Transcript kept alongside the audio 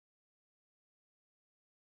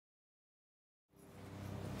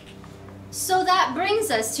So that brings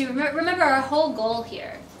us to, remember our whole goal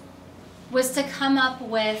here was to come up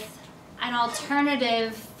with an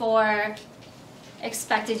alternative for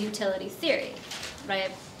expected utility theory,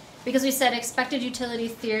 right? Because we said expected utility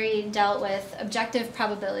theory dealt with objective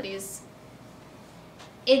probabilities.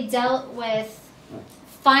 It dealt with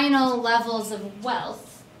final levels of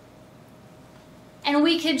wealth. And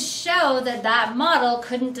we could show that that model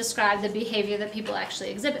couldn't describe the behavior that people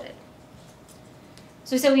actually exhibited.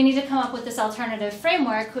 So we said we need to come up with this alternative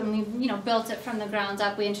framework. When we built it from the ground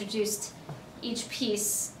up, we introduced each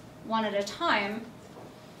piece one at a time.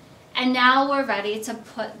 And now we're ready to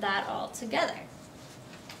put that all together.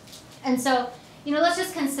 And so, let's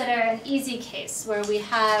just consider an easy case where we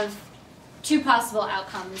have two possible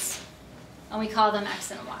outcomes, and we call them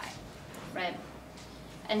x and y, right?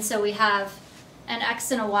 And so we have an x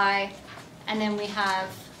and a y, and then we have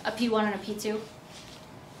a p1 and a p2.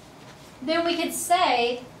 Then we could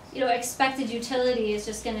say, expected utility is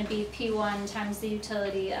just going to be p1 times the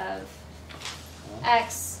utility of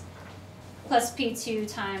x plus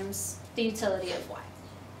p2 times the utility of y.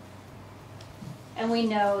 And we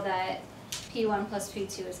know that p1 plus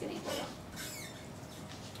p2 is going to equal 1.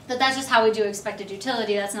 But that's just how we do expected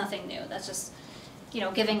utility. That's nothing new. That's just,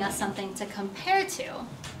 giving us something to compare to.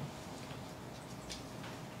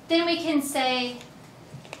 Then we can say,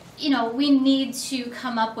 we need to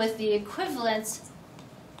come up with the equivalent.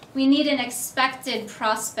 We need an expected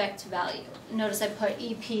prospect value. Notice I put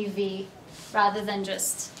EPV rather than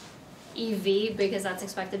just EV because that's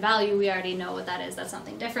expected value. We already know what that is. That's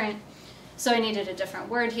something different. So I needed a different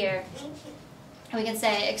word here. We can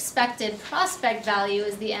say expected prospect value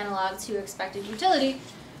is the analog to expected utility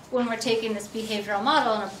when we're taking this behavioral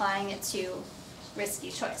model and applying it to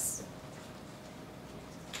risky choice.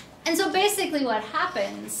 And so basically what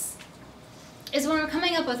happens is when we're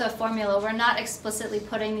coming up with a formula, we're not explicitly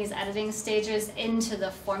putting these editing stages into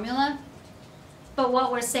the formula, but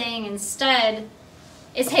what we're saying instead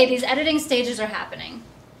is, hey, these editing stages are happening.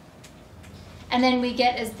 And then we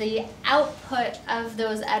get as the output of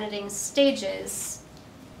those editing stages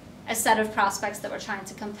a set of prospects that we're trying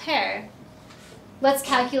to compare. Let's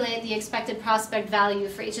calculate the expected prospect value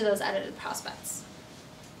for each of those edited prospects.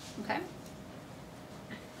 Okay?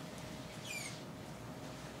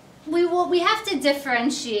 We have to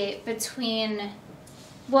differentiate between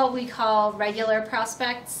what we call regular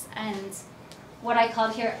prospects and what I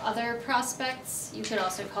called here other prospects. You could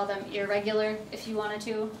also call them irregular if you wanted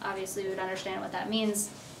to. Obviously, you would understand what that means.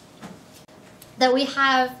 That we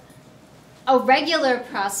have a regular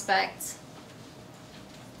prospect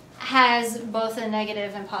has both a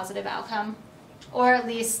negative and positive outcome, or at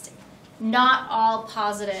least not all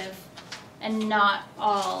positive and not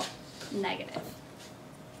all negative.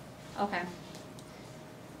 Okay.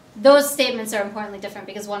 Those statements are importantly different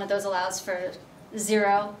because one of those allows for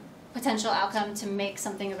 0 potential outcome to make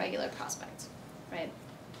something a regular prospect, right?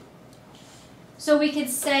 So we could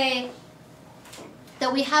say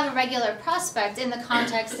that we have a regular prospect in the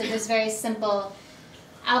context of this very simple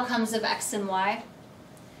outcomes of x and y.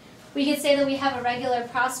 We could say that we have a regular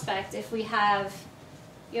prospect if we have,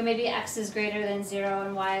 maybe x is greater than 0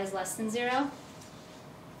 and y is less than 0.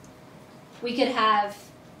 We could have,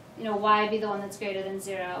 y be the one that's greater than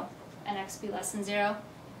 0 and x be less than 0.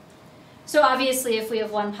 So obviously, if we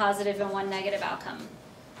have one positive and one negative outcome,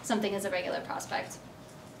 something is a regular prospect.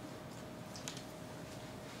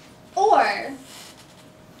 Or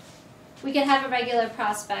we can have a regular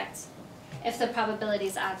prospect if the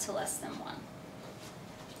probabilities add to less than 1.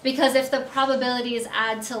 Because if the probabilities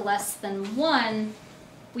add to less than 1,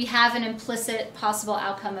 we have an implicit possible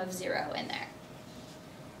outcome of 0 in there.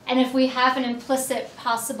 And if we have an implicit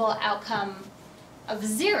possible outcome of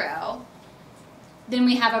 0, then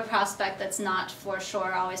we have a prospect that's not for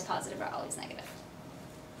sure always positive or always negative.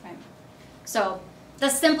 Right? So the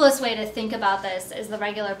simplest way to think about this is the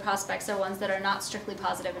regular prospects are ones that are not strictly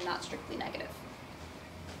positive and not strictly negative.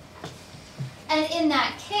 And in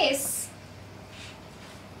that case,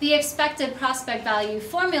 the expected prospect value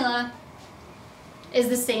formula is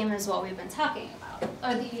the same as what we've been talking about,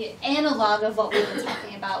 or the analog of what we've been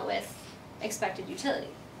talking about with expected utility.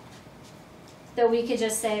 That we could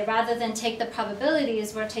just say, rather than take the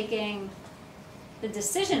probabilities, we're taking the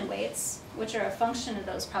decision weights, which are a function of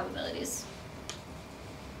those probabilities.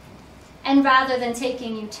 And rather than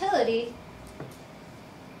taking utility,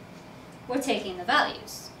 we're taking the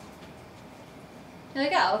values. You're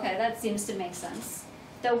like, oh, okay, that seems to make sense.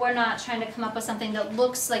 That we're not trying to come up with something that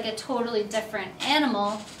looks like a totally different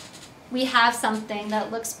animal. We have something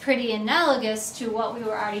that looks pretty analogous to what we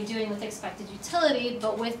were already doing with expected utility,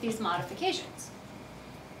 but with these modifications.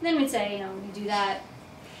 And then we'd say, we do that.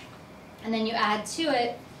 And then you add to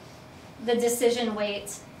it the decision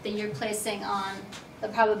weight that you're placing on the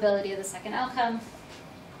probability of the second outcome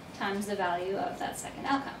times the value of that second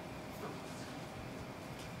outcome.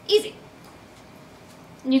 Easy.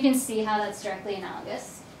 And you can see how that's directly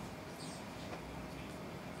analogous.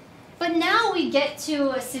 But now we get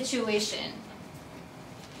to a situation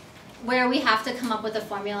where we have to come up with a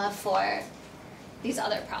formula for these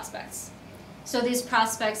other prospects. So these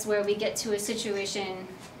prospects where we get to a situation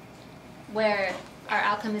where our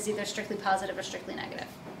outcome is either strictly positive or strictly negative.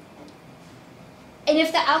 And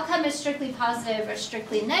if the outcome is strictly positive or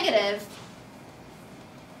strictly negative,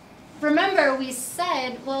 remember we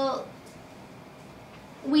said, well,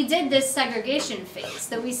 we did this segregation phase,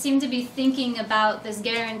 that we seem to be thinking about this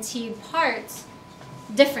guaranteed part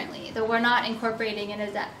differently, that we're not incorporating it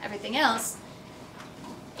into everything else.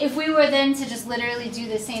 If we were then to just literally do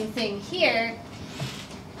the same thing here,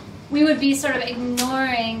 we would be sort of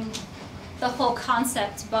ignoring the whole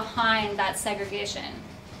concept behind that segregation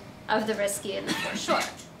of the risky and the for sure.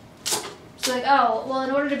 So like, oh, well,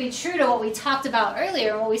 in order to be true to what we talked about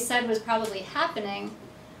earlier, what we said was probably happening,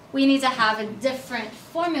 we need to have a different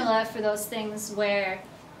formula for those things where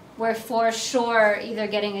we're for sure either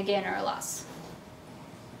getting a gain or a loss.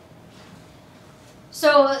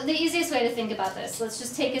 So the easiest way to think about this, let's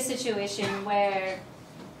just take a situation where,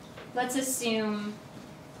 let's assume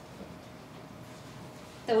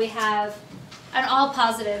that we have an all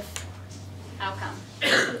positive outcome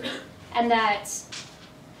and that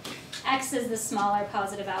X is the smaller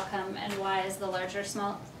positive outcome and Y is the larger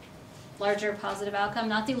positive outcome,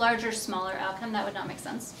 not the larger smaller outcome. That would not make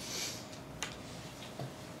sense.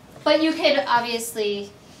 But you could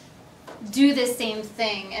obviously do the same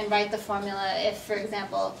thing and write the formula if, for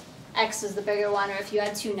example, X was the bigger one or if you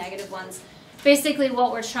had two negative ones. Basically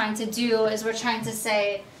what we're trying to do is we're trying to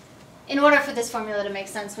say, in order for this formula to make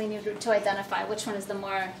sense, we need to identify which one is the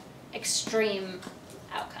more extreme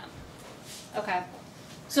outcome. Okay,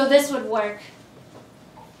 so this would work.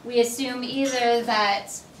 We assume either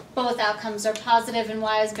that both outcomes are positive and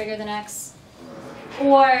Y is bigger than X,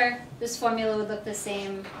 or this formula would look the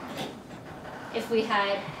same if we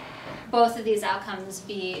had both of these outcomes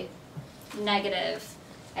be negative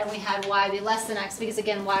and we had Y be less than X, because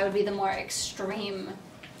again, Y would be the more extreme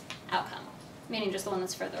outcome, meaning just the one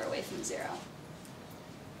that's further away from 0.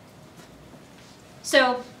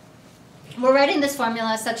 So we're writing this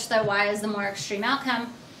formula such that Y is the more extreme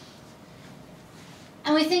outcome.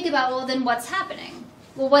 And we think about, well, then what's happening?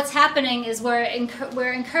 Well, what's happening is we're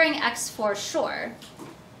incurring X for sure.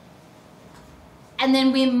 And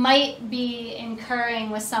then we might be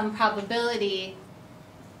incurring with some probability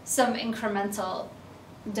some incremental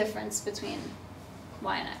difference between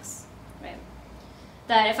Y and X, right?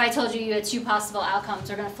 That if I told you you had two possible outcomes,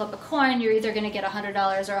 we're going to flip a coin, you're either going to get $100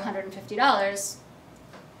 or $150.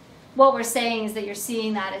 What we're saying is that you're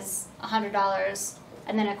seeing that as $100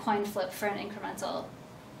 and then a coin flip for an incremental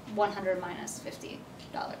 100 minus $50.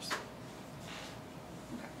 Okay.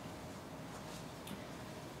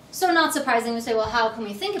 So not surprising to say, well, how can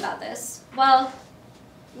we think about this? Well,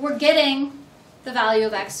 we're getting the value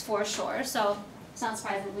of X for sure, so it's not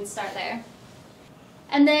surprising we'd start there.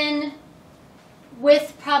 And then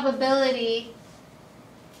with probability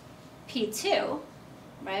P2,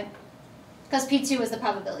 right? Because P2 is the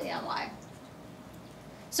probability on Y.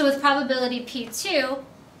 So with probability P2,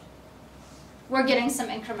 we're getting some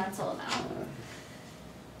incremental amount.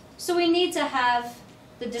 So we need to have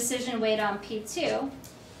the decision weight on P2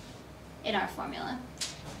 in our formula.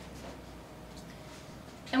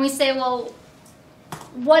 And we say, well,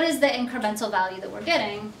 what is the incremental value that we're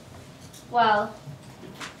getting? Well,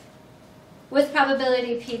 with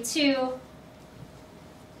probability P2,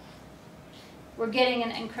 we're getting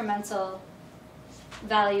an incremental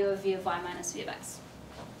value of V of Y minus V of X.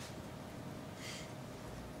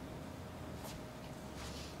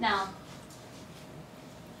 Now,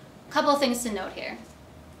 a couple of things to note here.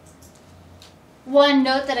 One,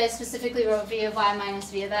 note that I specifically wrote V of Y minus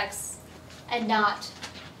V of X and not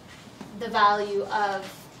the value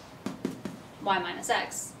of Y minus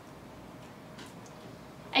X.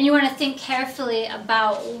 And you want to think carefully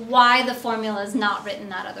about why the formula is not written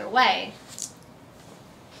that other way.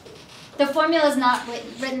 The formula is not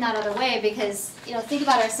written that other way because, think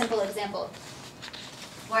about our simple example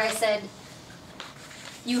where I said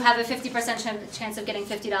you have a 50% chance of getting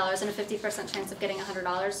 $50 and a 50% chance of getting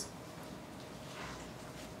 $100.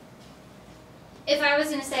 If I was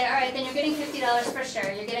going to say, all right, then you're getting $50 for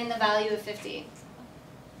sure, you're getting the value of 50.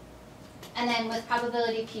 And then with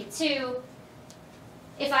probability P2,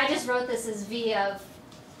 if I just wrote this as V of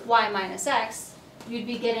Y minus X, you'd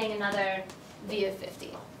be getting another V of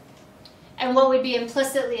 50. And what we'd be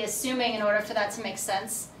implicitly assuming in order for that to make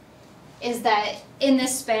sense is that in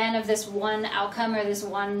this span of this one outcome or this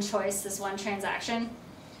one choice, this one transaction,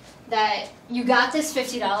 that you got this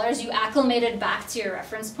 $50, you acclimated back to your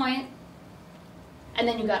reference point, and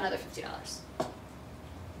then you got another $50.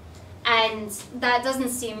 And that doesn't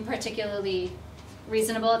seem particularly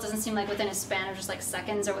reasonable. It doesn't seem like within a span of just like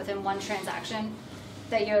seconds or within one transaction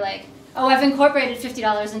that you're like, oh, I've incorporated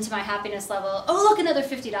 $50 into my happiness level. Oh, look, another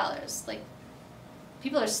 $50. Like,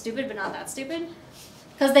 people are stupid, but not that stupid,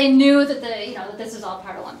 because they knew that that this is all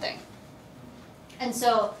part of one thing. And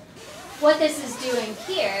so, what this is doing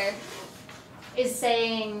here is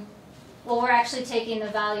saying, well, we're actually taking the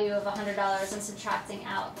value of $100 and subtracting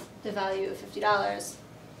out the value of $50.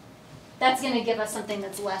 That's going to give us something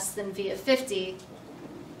that's less than V of 50,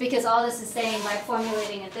 because all this is saying by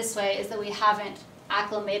formulating it this way is that we haven't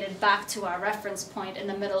acclimated back to our reference point in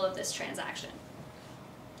the middle of this transaction,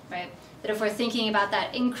 right? That if we're thinking about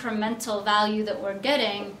that incremental value that we're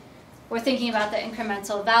getting, we're thinking about the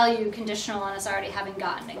incremental value conditional on us already having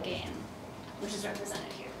gotten a gain, which is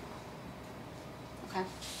represented here. Okay?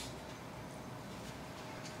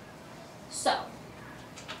 So,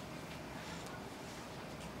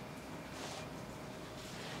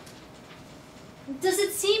 does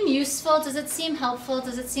it seem useful? Does it seem helpful?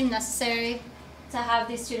 Does it seem necessary to have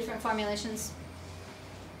these two different formulations?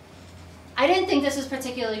 I didn't think this was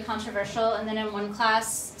particularly controversial, and then in one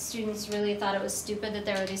class, students really thought it was stupid that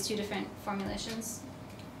there were these two different formulations.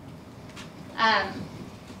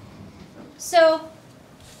 So,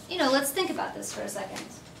 let's think about this for a second.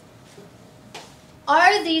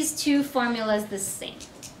 Are these two formulas the same?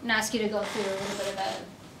 I'm going to ask you to go through a little bit of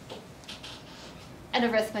an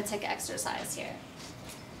arithmetic exercise here.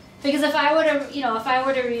 Because if I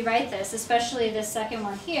were to rewrite this, especially this second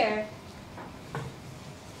one here,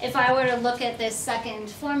 if I were to look at this second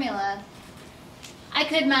formula, I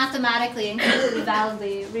could mathematically and completely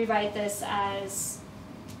validly rewrite this as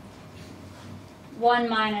 1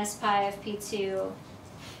 minus pi of p2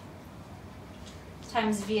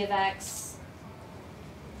 times v of x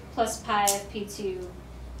plus pi of p2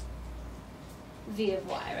 v of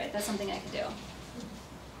y, right? That's something I could do.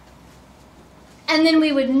 And then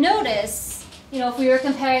we would notice, if we were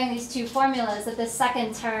comparing these two formulas, that the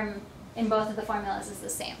second term in both of the formulas is the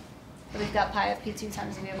same. So we've got pi of p2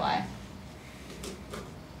 times v of y.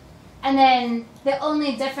 And then the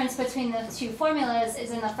only difference between the two formulas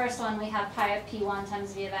is in the first one we have pi of p1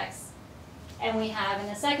 times v of x, and we have in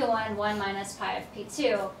the second one 1 minus pi of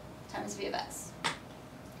p2 times v of x.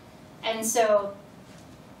 And so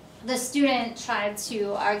the student tried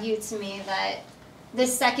to argue to me that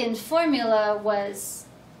this second formula was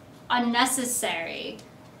unnecessary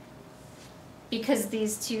because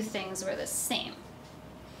these two things were the same.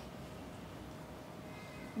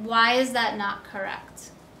 Why is that not correct?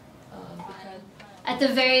 At the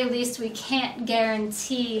very least, we can't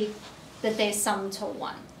guarantee that they sum to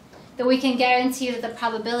 1. That we can guarantee that the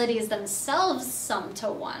probabilities themselves sum to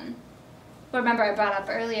 1. But remember, I brought up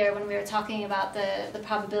earlier when we were talking about the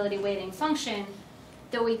probability weighting function,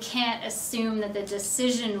 that we can't assume that the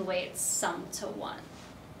decision weights sum to 1.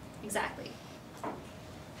 Exactly.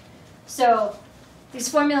 So these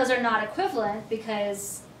formulas are not equivalent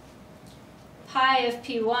because pi of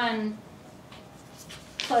p1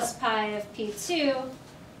 plus pi of p2,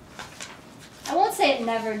 I won't say it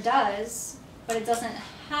never does, but it doesn't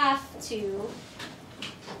have to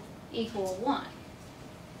equal 1.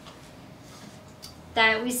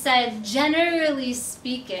 That we said, generally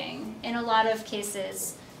speaking, in a lot of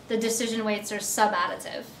cases, the decision weights are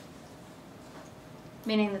subadditive,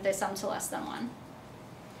 meaning that they sum to less than 1.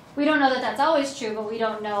 We don't know that that's always true, but we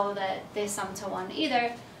don't know that they sum to 1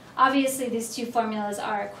 either. Obviously, these two formulas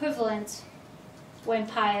are equivalent when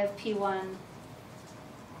pi of p1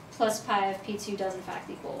 plus pi of p2 does in fact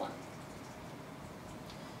equal 1.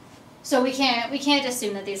 So we can't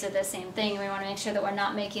assume that these are the same thing. We want to make sure that we're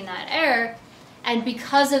not making that error. And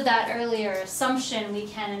because of that earlier assumption, we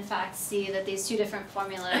can in fact see that these two different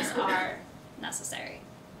formulas are necessary.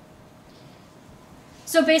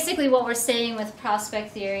 So basically what we're saying with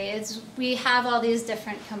prospect theory is we have all these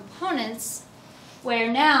different components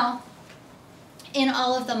where now, in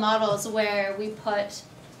all of the models where we put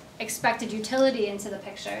expected utility into the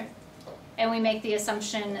picture, and we make the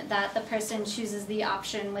assumption that the person chooses the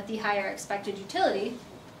option with the higher expected utility,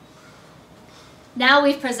 now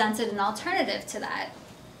we've presented an alternative to that,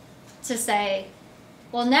 to say,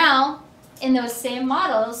 well now, in those same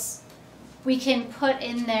models, we can put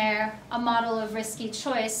in there a model of risky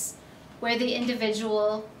choice where the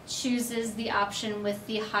individual chooses the option with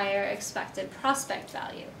the higher expected prospect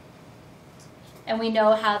value. And we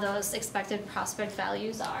know how those expected prospect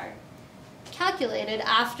values are calculated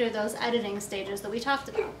after those editing stages that we talked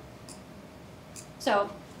about. So,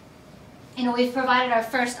 we've provided our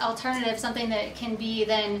first alternative, something that can be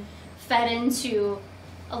then fed into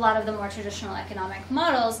a lot of the more traditional economic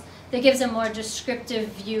models that gives a more descriptive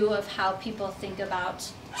view of how people think about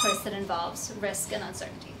choice that involves risk and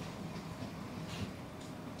uncertainty.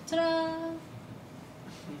 Ta-da!